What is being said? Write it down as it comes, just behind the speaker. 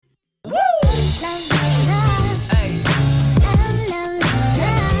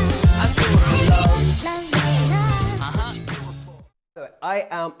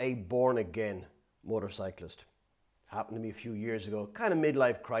am a born-again motorcyclist. Happened to me a few years ago, kind of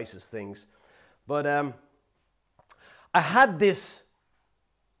midlife crisis things. But I had this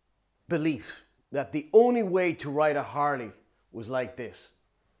belief that the only way to ride a Harley was like this.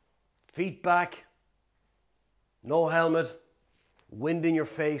 Feet back, no helmet, wind in your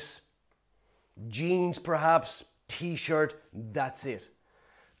face, jeans perhaps, t-shirt, that's it.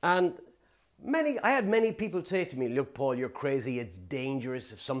 And I had many people say to me, look Paul, you're crazy, it's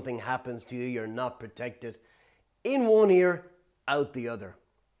dangerous, if something happens to you, you're not protected. In one ear, out the other.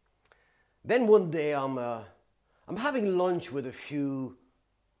 Then one day I'm having lunch with a few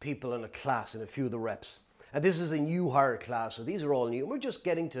people in a class and a few of the reps. And this is a new hire class, so these are all new. We're just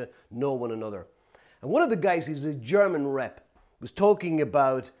getting to know one another. And one of the guys, he's a German rep, was talking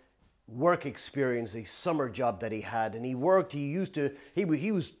about work experience, a summer job that he had. And he rode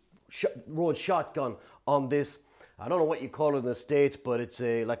shotgun on this, I don't know what you call it in the States, but it's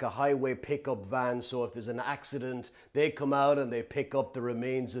like a highway pickup van. So if there's an accident, they come out and they pick up the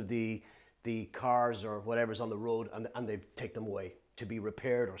remains of the cars or whatever's on the road and they take them away to be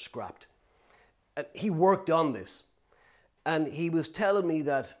repaired or scrapped. And he worked on this. And he was telling me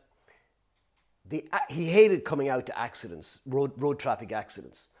that he hated coming out to accidents, road traffic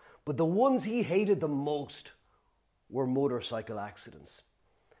accidents. But the ones he hated the most were motorcycle accidents.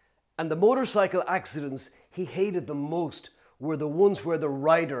 And the motorcycle accidents he hated the most were the ones where the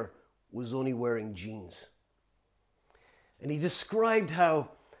rider was only wearing jeans. And he described how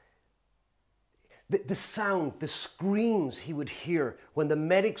the sound, the screams he would hear when the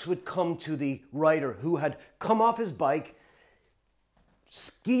medics would come to the rider who had come off his bike,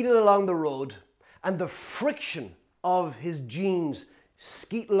 skeeted along the road, and the friction of his jeans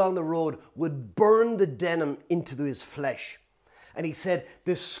skeeted along the road would burn the denim into his flesh. And he said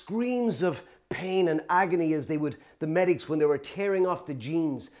the screams of pain and agony as the medics, when they were tearing off the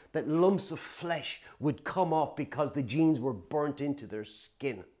jeans, that lumps of flesh would come off because the jeans were burnt into their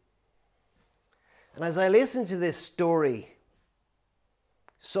skin. And as I listened to this story,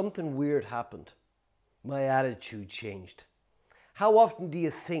 something weird happened. My attitude changed. How often do you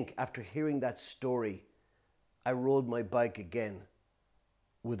think after hearing that story, I rode my bike again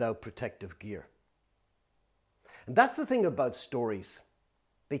without protective gear? And that's the thing about stories.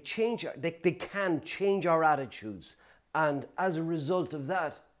 They can change our attitudes, and as a result of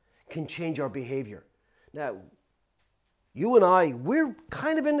that, can change our behavior. Now, you and I, we're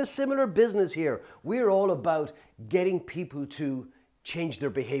kind of in a similar business here. We're all about getting people to change their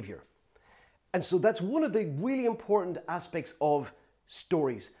behavior. And so that's one of the really important aspects of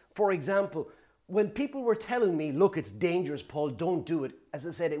stories. For example, when people were telling me, look, it's dangerous, Paul, don't do it. As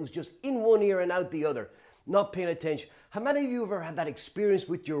I said, it was just in one ear and out the other, not paying attention. How many of you ever had that experience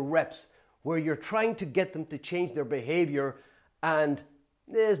with your reps where you're trying to get them to change their behavior and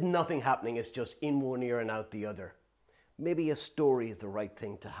there's nothing happening, it's just in one ear and out the other? Maybe a story is the right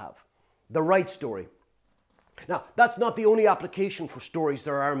thing to have. The right story. Now, that's not the only application for stories.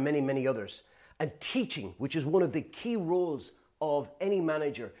 There are many, many others. And teaching, which is one of the key roles of any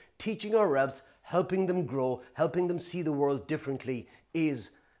manager, teaching our reps, helping them grow, helping them see the world differently, is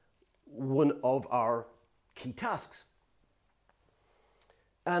one of our key tasks.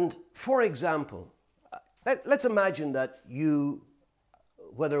 And for example, let's imagine that you,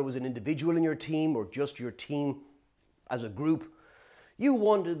 whether it was an individual in your team or just your team as a group, you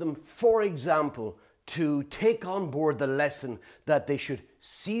wanted them, for example, to take on board the lesson that they should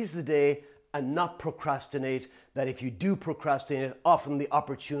seize the day and not procrastinate, that if you do procrastinate, often the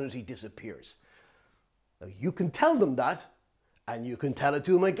opportunity disappears. Now, you can tell them that, and you can tell it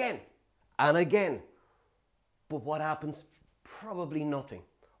to them again and again. But what happens? Probably nothing.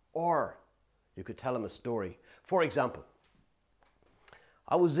 Or you could tell them a story. For example,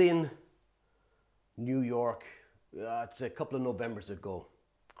 I was in New York, it's a couple of Novembers ago,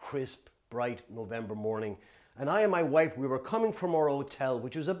 crisp, bright November morning. And I and my wife, we were coming from our hotel,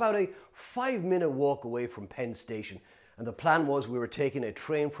 which was about a 5-minute walk away from Penn Station. And the plan was we were taking a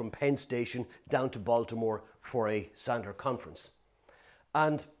train from Penn Station down to Baltimore for a Sandler conference.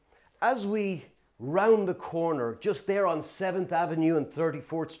 And as we round the corner, just there on 7th Avenue and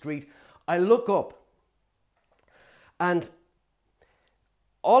 34th Street, I look up. And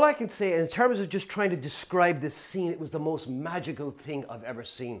all I can say in terms of just trying to describe this scene, it was the most magical thing I've ever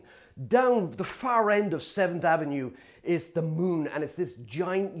seen. Down the far end of 7th Avenue is the moon, and it's this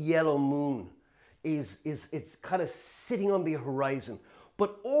giant yellow moon. It's kind of sitting on the horizon.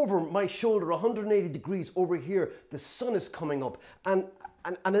 but over my shoulder, 180 degrees over here, the sun is coming up. And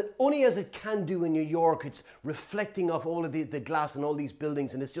it, only as it can do in New York, it's reflecting off all of the glass and all these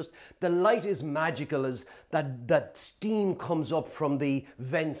buildings. And it's just, the light is magical as that steam comes up from the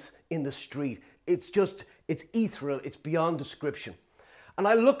vents in the street. It's just, it's ethereal, it's beyond description. And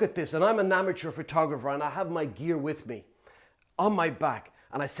I look at this, and I'm an amateur photographer, and I have my gear with me on my back.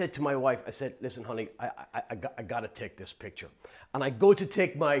 And I said to my wife, I said, listen, honey, I got to take this picture. And I go to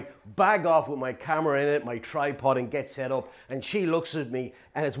take my bag off with my camera in it, my tripod, and get set up. And she looks at me,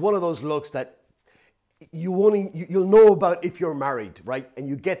 and it's one of those looks that you'll know about if you're married, right? And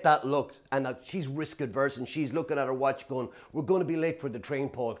you get that look, and she's risk adverse, and she's looking at her watch going, we're going to be late for the train,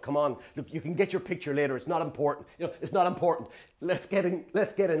 Paul. Come on, look, you can get your picture later. It's not important. It's not important. Let's get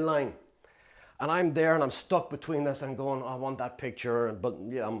in line. And I'm there, and I'm stuck between this. I'm going, I want that picture, but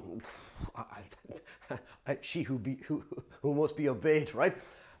yeah, she who must be obeyed, right?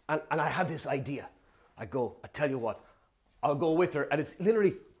 And I had this idea. I tell you what, I'll go with her, and it's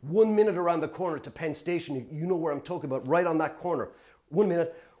literally 1 minute around the corner to Penn Station. You know where I'm talking about, right on that corner. 1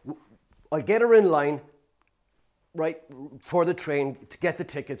 minute. I'll get her in line, right, for the train to get the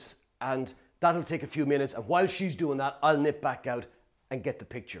tickets, and that'll take a few minutes. And while she's doing that, I'll nip back out and get the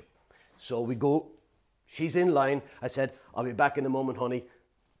picture. So we go, she's in line. I said, I'll be back in a moment, honey.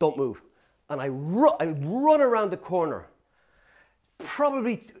 Don't move. And I run around the corner.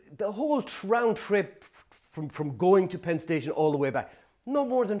 Probably the whole round trip from going to Penn Station all the way back, no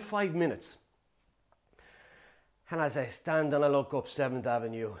more than 5 minutes. And as I stand and I look up 7th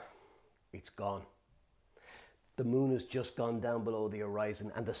Avenue, it's gone. The moon has just gone down below the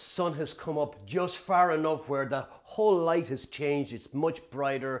horizon, and the sun has come up just far enough where the whole light has changed. It's much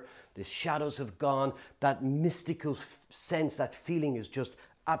brighter. The shadows have gone. That mystical sense, that feeling is just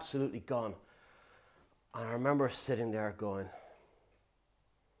absolutely gone. And I remember sitting there going,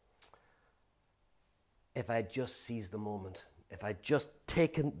 if I had just seized the moment, if I'd just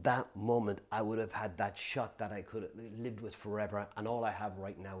taken that moment, I would have had that shot that I could have lived with forever. And all I have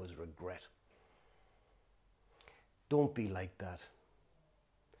right now is regret. Don't be like that.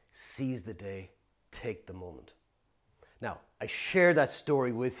 Seize the day, take the moment. Now, I share that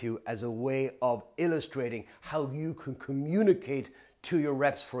story with you as a way of illustrating how you can communicate to your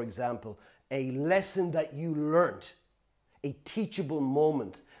reps, for example, a lesson that you learned, a teachable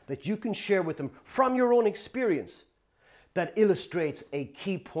moment that you can share with them from your own experience that illustrates a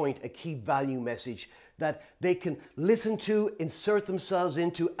key point, a key value message that they can listen to, insert themselves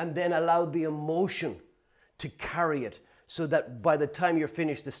into, and then allow the emotion to carry it, so that by the time you're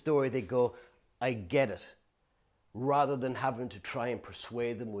finished the story, they go, I get it, rather than having to try and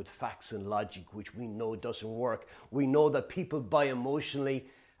persuade them with facts and logic, which we know doesn't work. We know that people buy emotionally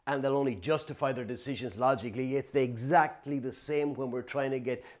and they'll only justify their decisions logically. It's exactly the same when we're trying to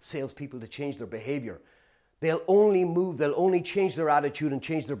get salespeople to change their behavior. They'll only change their attitude and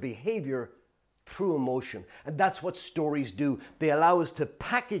change their behavior through emotion. And that's what stories do. They allow us to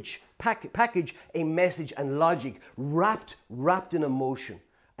package a message and logic wrapped in emotion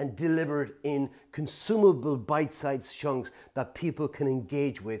and delivered in consumable bite-sized chunks that people can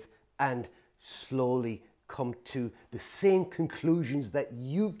engage with and slowly come to the same conclusions that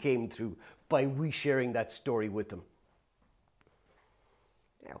you came to by resharing that story with them.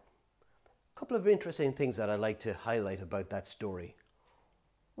 Now, a couple of interesting things that I'd like to highlight about that story.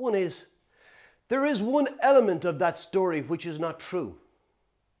 One is, there is one element of that story which is not true.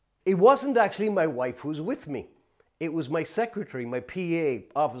 It wasn't actually my wife who was with me. It was my secretary, my PA,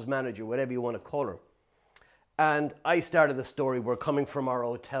 office manager, whatever you want to call her. And I started the story, we're coming from our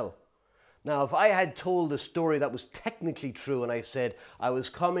hotel. Now, if I had told a story that was technically true and I said I was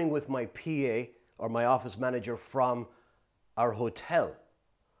coming with my PA or my office manager from our hotel,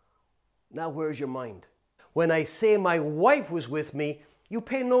 now where's your mind? When I say my wife was with me, you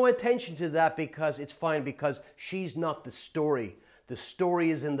pay no attention to that because it's fine, because she's not the story. The story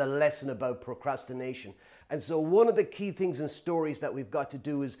is in the lesson about procrastination. And so one of the key things in stories that we've got to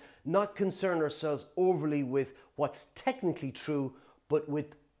do is not concern ourselves overly with what's technically true, but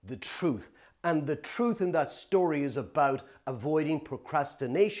with the truth. And the truth in that story is about avoiding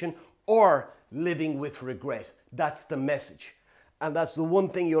procrastination or living with regret. That's the message. And that's the one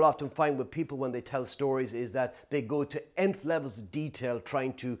thing you'll often find with people when they tell stories, is that they go to nth levels of detail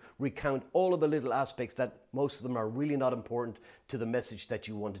trying to recount all of the little aspects that most of them are really not important to the message that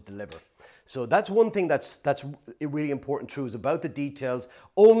you want to deliver. So that's one thing that's a really important truth, is about the details,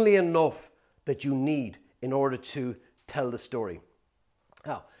 only enough that you need in order to tell the story.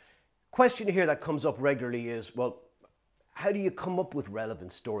 Now, question here that comes up regularly is, well, how do you come up with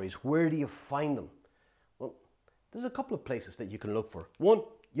relevant stories? Where do you find them? Well, There's a couple of places that you can look for. One,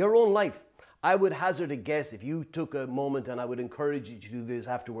 your own life. I would hazard a guess, if you took a moment, and I would encourage you to do this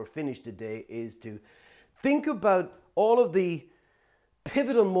after we're finished today, is to think about all of the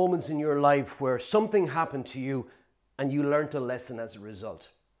pivotal moments in your life where something happened to you and you learned a lesson as a result.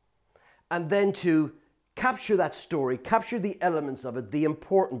 And then to capture that story, capture the elements of it, the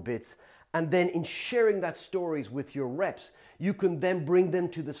important bits, and then in sharing that stories with your reps, you can then bring them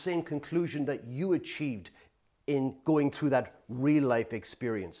to the same conclusion that you achieved in going through that real life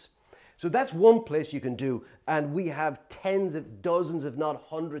experience. So that's one place you can do, and we have tens of dozens, if not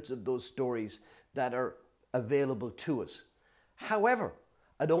hundreds of those stories that are available to us. However,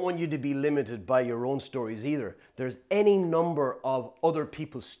 I don't want you to be limited by your own stories either. There's any number of other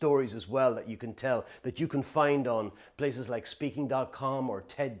people's stories as well that you can tell, that you can find on places like speaking.com or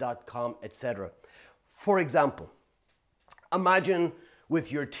TED.com, etc. For example, imagine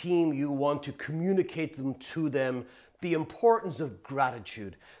with your team you want to communicate to them the importance of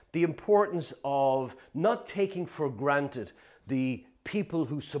gratitude, the importance of not taking for granted the people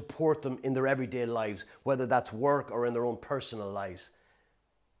who support them in their everyday lives, whether that's work or in their own personal lives.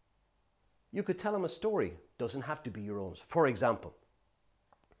 You could tell them a story. Doesn't have to be your own. For example,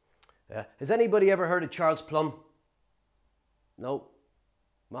 has anybody ever heard of Charles Plumb? No,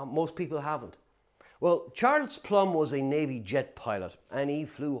 most people haven't. Well, Charles Plumb was a Navy jet pilot, and he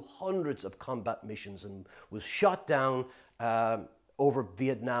flew hundreds of combat missions and was shot down over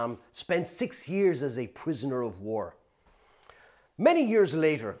Vietnam, spent 6 years as a prisoner of war. Many years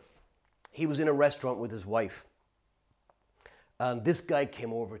later, he was in a restaurant with his wife. And this guy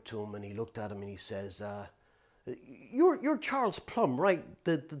came over to him and he looked at him and he says, you're Charles Plumb, right?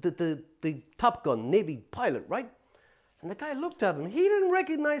 The Top Gun Navy pilot, right? And the guy looked at him. He didn't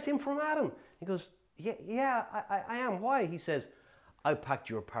recognize him from Adam. He goes, yeah, I am. Why? He says, I packed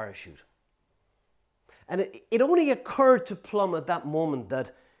your parachute. And it only occurred to Plumb at that moment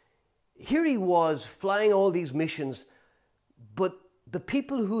that here he was flying all these missions, but the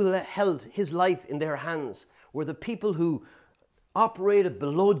people who held his life in their hands were the people who operated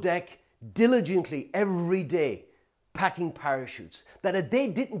below deck diligently every day, packing parachutes. That if they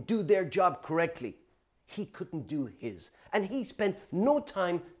didn't do their job correctly, he couldn't do his. And he spent no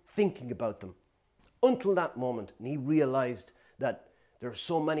time thinking about them until that moment. And he realized that there are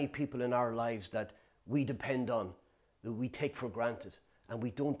so many people in our lives that we depend on, that we take for granted. And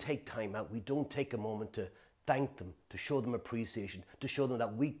we don't take time out. We don't take a moment to thank them, to show them appreciation, to show them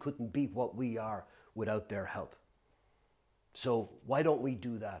that we couldn't be what we are without their help. So why don't we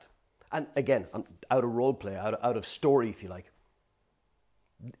do that? And again, I'm out of role play, out of story, if you like.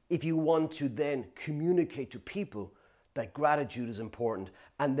 If you want to then communicate to people that gratitude is important,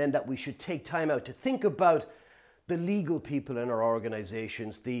 and then that we should take time out to think about the legal people in our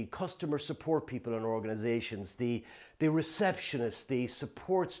organizations, the customer support people in our organizations, the receptionists, the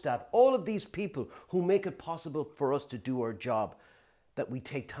support staff, all of these people who make it possible for us to do our job, that we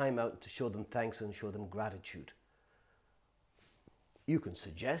take time out to show them thanks and show them gratitude. You can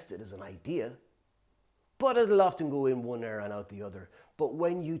suggest it as an idea, but it'll often go in one ear and out the other. But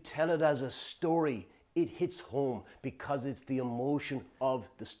when you tell it as a story, it hits home because it's the emotion of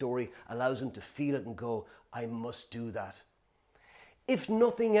the story, allows them to feel it and go, I must do that. If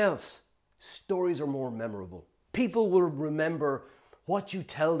nothing else, stories are more memorable. People will remember what you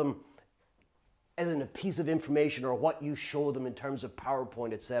tell them as in a piece of information or what you show them in terms of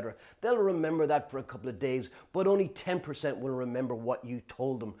PowerPoint, etc. They'll remember that for a couple of days, but only 10% will remember what you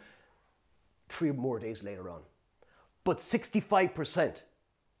told them 3 more days later on. But 65%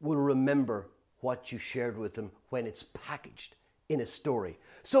 will remember what you shared with them when it's packaged in a story.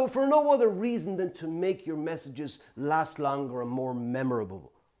 So for no other reason than to make your messages last longer and more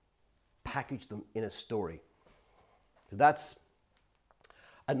memorable, package them in a story. That's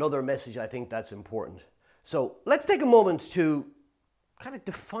another message I think that's important. So let's take a moment to kind of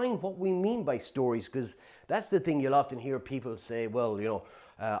define what we mean by stories, because that's the thing you'll often hear people say, well, you know,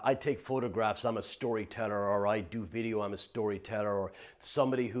 I take photographs, I'm a storyteller, or I do video, I'm a storyteller, or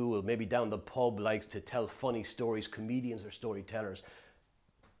somebody who will maybe down the pub likes to tell funny stories, comedians are storytellers.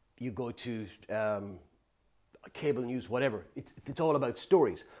 You go to cable news, whatever, it's all about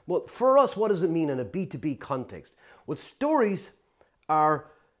stories. Well, for us, what does it mean in a B2B context? Well, stories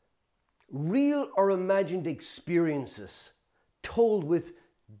are real or imagined experiences told with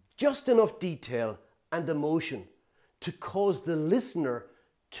just enough detail and emotion to cause the listener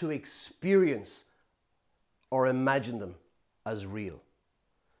to experience or imagine them as real.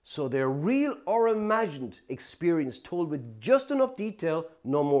 So they're real or imagined experience told with just enough detail,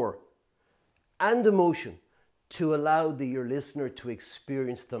 no more, and emotion to allow your listener to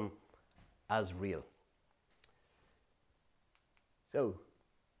experience them as real. So,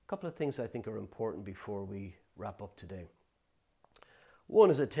 a couple of things I think are important before we wrap up today.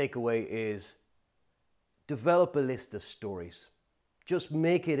 One as a takeaway is develop a list of stories. Just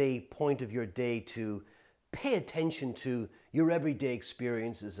make it a point of your day to pay attention to your everyday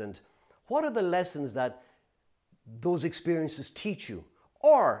experiences and what are the lessons that those experiences teach you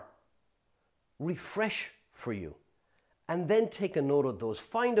or refresh for you. And then take a note of those.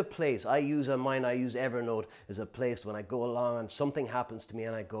 Find a place. I use Evernote as a place when I go along and something happens to me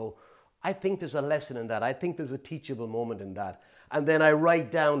and I go, I think there's a lesson in that. I think there's a teachable moment in that. And then I write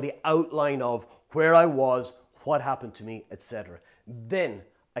down the outline of where I was, what happened to me, etc. Then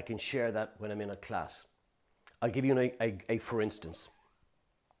I can share that when I'm in a class. I'll give you a for instance.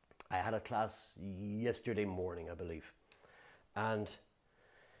 I had a class yesterday morning, I believe, and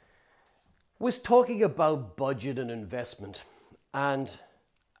was talking about budget and investment, and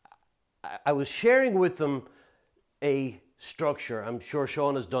I was sharing with them a structure. I'm sure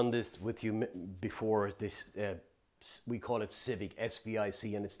Sean has done this with you before. This we call it SVIC,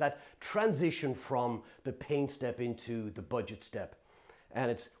 SVIC, and it's that transition from the pain step into the budget step.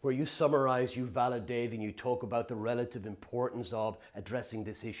 And it's where you summarize, you validate, and you talk about the relative importance of addressing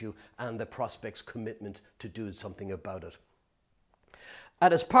this issue and the prospect's commitment to do something about it.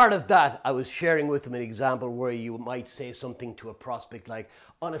 And as part of that, I was sharing with them an example where you might say something to a prospect like,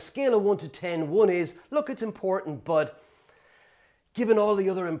 on a scale of 1 to 10, 1 is, look, it's important, but given all the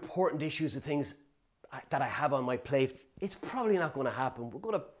other important issues and things that I have on my plate, it's probably not going to happen. We're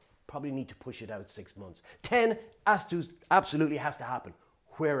going to probably need to push it out 6 months. 10 absolutely has to happen.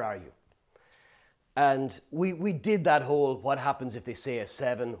 Where are you? And we did that whole, what happens if they say a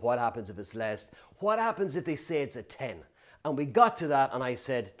 7? What happens if it's less? What happens if they say it's a 10? And we got to that and I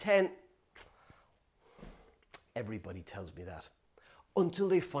said, 10, everybody tells me that. Until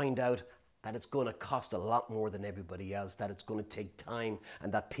they find out that it's going to cost a lot more than everybody else, that it's going to take time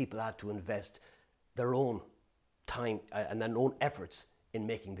and that people have to invest their own time and their own efforts in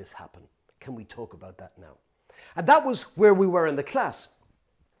making this happen. Can we talk about that now? And that was where we were in the class.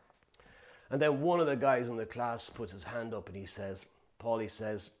 And then one of the guys in the class puts his hand up and he says, Paul,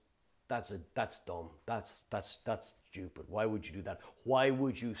 that's dumb. That's stupid. Why would you do that? Why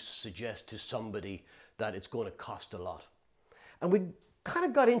would you suggest to somebody that it's going to cost a lot? And we kind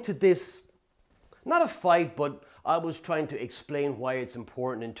of got into this, not a fight, but I was trying to explain why it's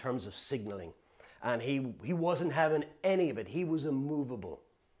important in terms of signaling. And he wasn't having any of it. He was immovable.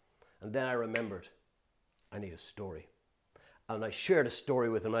 And then I remembered, I need a story. And I shared a story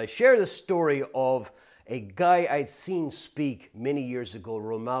with him. I shared the story of a guy I'd seen speak many years ago,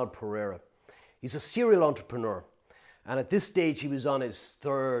 Romal Pereira. He's a serial entrepreneur. And at this stage, he was on his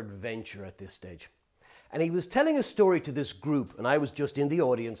third venture at this stage. And he was telling a story to this group, and I was just in the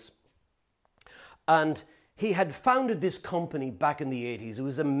audience. And he had founded this company back in the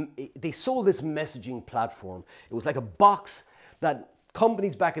 80s. They sold this messaging platform. It was like a box that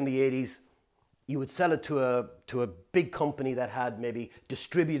companies back in the 80s, you would sell it to a big company that had maybe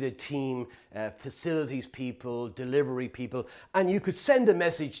distributed team, facilities people, delivery people, and you could send a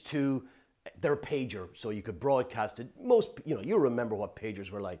message to their pager, so you could broadcast it. You remember what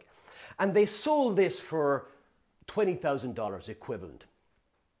pagers were like. And they sold this for $20,000 equivalent.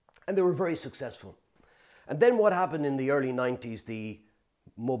 And they were very successful. And then what happened in the early 90s, the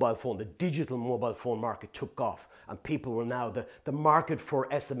digital mobile phone market took off, and people were now, the market for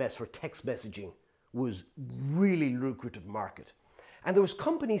SMS, for text messaging, was really lucrative market. And there was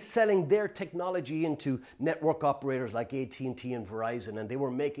companies selling their technology into network operators like AT&T and Verizon, and they were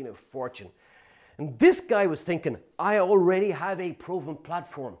making a fortune. And this guy was thinking, I already have a proven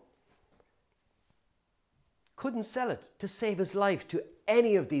platform. Couldn't sell it to save his life to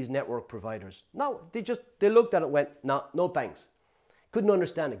any of these network providers. No, they looked at it and went, no thanks. Couldn't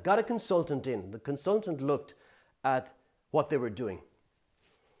understand it. Got a consultant in. The consultant looked at what they were doing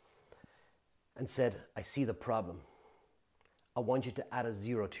and said, I see the problem. I want you to add a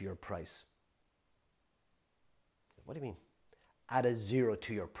 0 to your price. What do you mean? Add a 0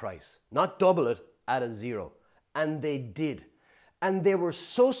 to your price. Not double it, add a 0. And they did. And they were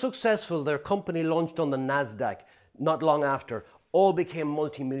so successful, their company launched on the NASDAQ not long after, all became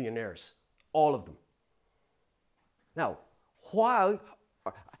multimillionaires, all of them. Now, why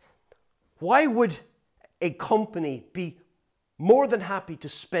would a company be more than happy to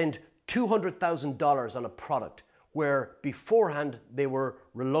spend $200,000 on a product where beforehand they were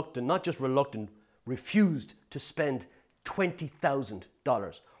reluctant, not just reluctant, refused to spend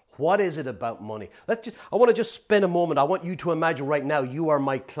 $20,000? What is it about money? I want to just spend a moment. I want you to imagine right now you are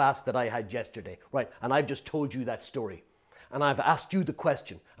my class that I had yesterday, right? And I've just told you that story. And I've asked you the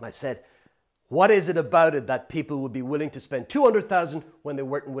question. And I said, What is it about it that people would be willing to spend 200,000 when they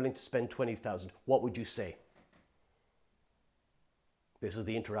weren't willing to spend 20,000? What would you say? This is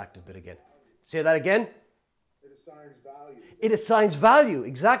the interactive bit again. Say that again. It assigns value. It assigns value,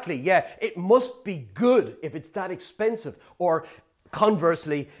 exactly. Yeah, it must be good if it's that expensive. Or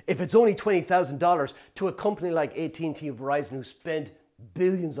conversely, if it's only $20,000 to a company like AT&T and Verizon who spend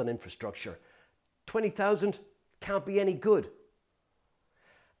billions on infrastructure, 20,000 can't be any good.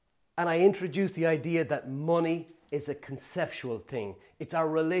 And I introduced the idea that money is a conceptual thing. It's our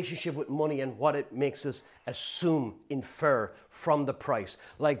relationship with money and what it makes us assume, infer from the price.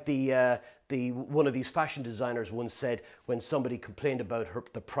 Like one of these fashion designers once said when somebody complained about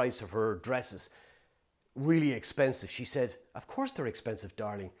the price of her dresses, really expensive. She said, "Of course they're expensive,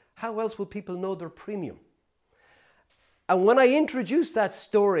 darling. How else will people know they're premium?" And when I introduced that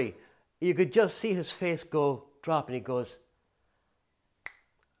story, you could just see his face go drop and he goes,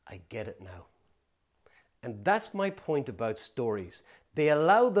 "I get it now." And that's my point about stories. They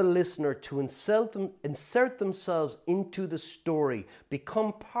allow the listener to insert themselves into the story,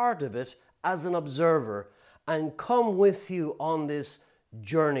 become part of it as an observer, and come with you on this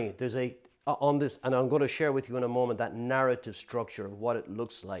journey. On this, and I'm going to share with you in a moment that narrative structure of what it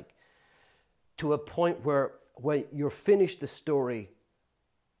looks like, to a point where when you're finished the story,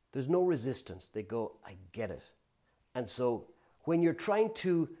 there's no resistance. They go, "I get it." And so when you're trying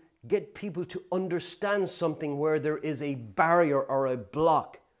to get people to understand something where there is a barrier or a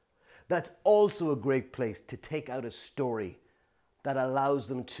block, that's also a great place to take out a story that allows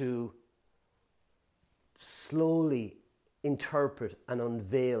them to slowly interpret and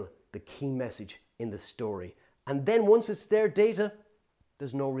unveil the key message in the story. And then once it's their data,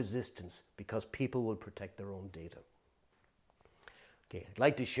 there's no resistance because people will protect their own data. Okay, I'd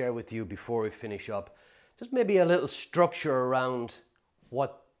like to share with you before we finish up, just maybe a little structure around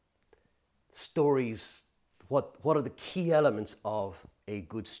what stories, what are the key elements of a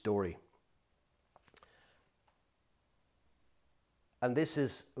good story. And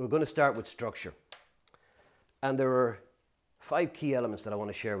we're going to start with structure. And there are 5 key elements that I want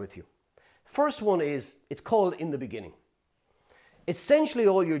to share with you. First one is, it's called in the beginning. Essentially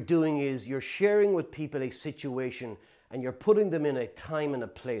all you're doing is you're sharing with people a situation and you're putting them in a time and a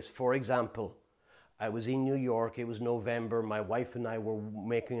place. For example, I was in New York, it was November, my wife and I were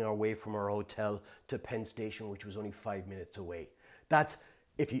making our way from our hotel to Penn Station, which was only 5 minutes away. That's,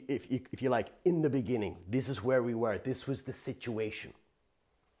 if you like, in the beginning. This is where we were, this was the situation.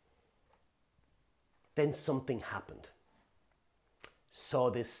 Then something happened. Saw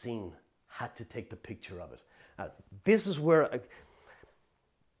this scene, had to take the picture of it. This is where I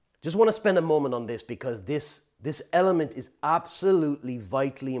just want to spend a moment on this because this element is absolutely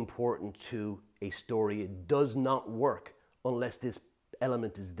vitally important to a story. It does not work unless this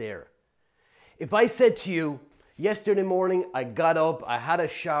element is there. If I said to you, yesterday morning I got up, I had a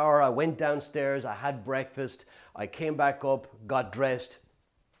shower, I went downstairs, I had breakfast, I came back up, got dressed,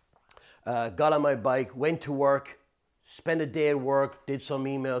 got on my bike, went to work, spent a day at work, did some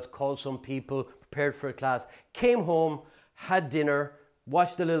emails, called some people, prepared for a class, came home, had dinner,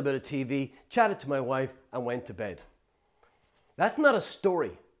 watched a little bit of TV, chatted to my wife, and went to bed. That's not a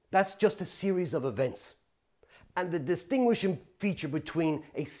story. That's just a series of events. And the distinguishing feature between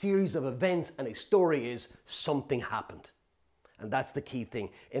a series of events and a story is something happened. And that's the key thing.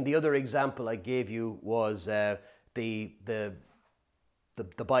 And the other example I gave you was the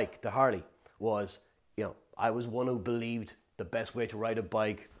bike, the Harley, was, I was one who believed the best way to ride a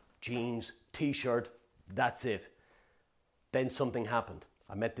bike, jeans, t-shirt, that's it. Then something happened.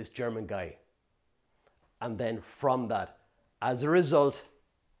 I met this German guy. And then from that, as a result,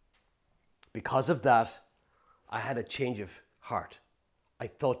 because of that, I had a change of heart. I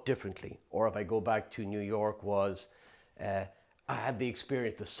thought differently. Or if I go back to New York, I had the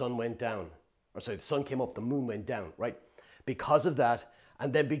experience, the sun went down. The sun came up, the moon went down, right? Because of that,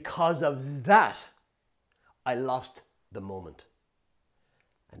 and then because of that, I lost the moment.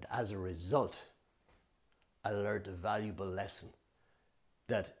 And as a result, I learned a valuable lesson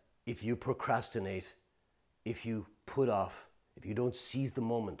that if you procrastinate, if you put off, if you don't seize the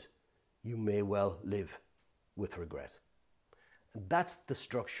moment, you may well live with regret. And that's the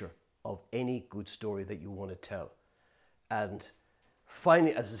structure of any good story that you want to tell. And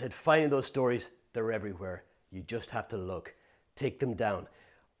finding, as I said, finding those stories, they're everywhere. You just have to look, take them down.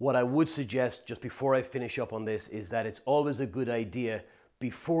 What I would suggest, just before I finish up on this, is that it's always a good idea,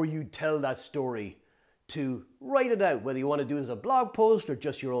 before you tell that story, to write it out, whether you want to do it as a blog post or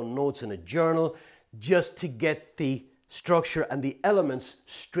just your own notes in a journal, just to get the structure and the elements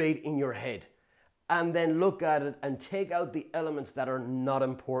straight in your head. And then look at it and take out the elements that are not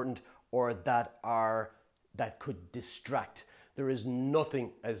important or that could distract. There is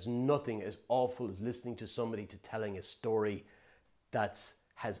nothing as awful as listening to somebody telling a story that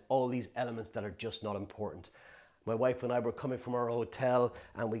has all these elements that are just not important. My wife and I were coming from our hotel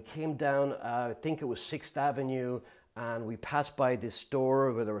and we came down, I think it was 6th Avenue, and we passed by this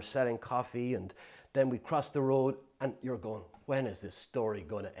store where they were selling coffee, and then we crossed the road and you're going, when is this story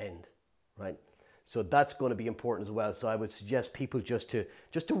going to end, right? So that's going to be important as well. So I would suggest people just to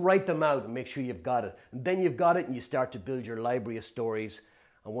write them out and make sure you've got it. And then you've got it and you start to build your library of stories.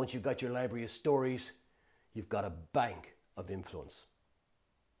 And once you've got your library of stories, you've got a bank of influence.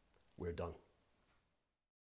 We're done.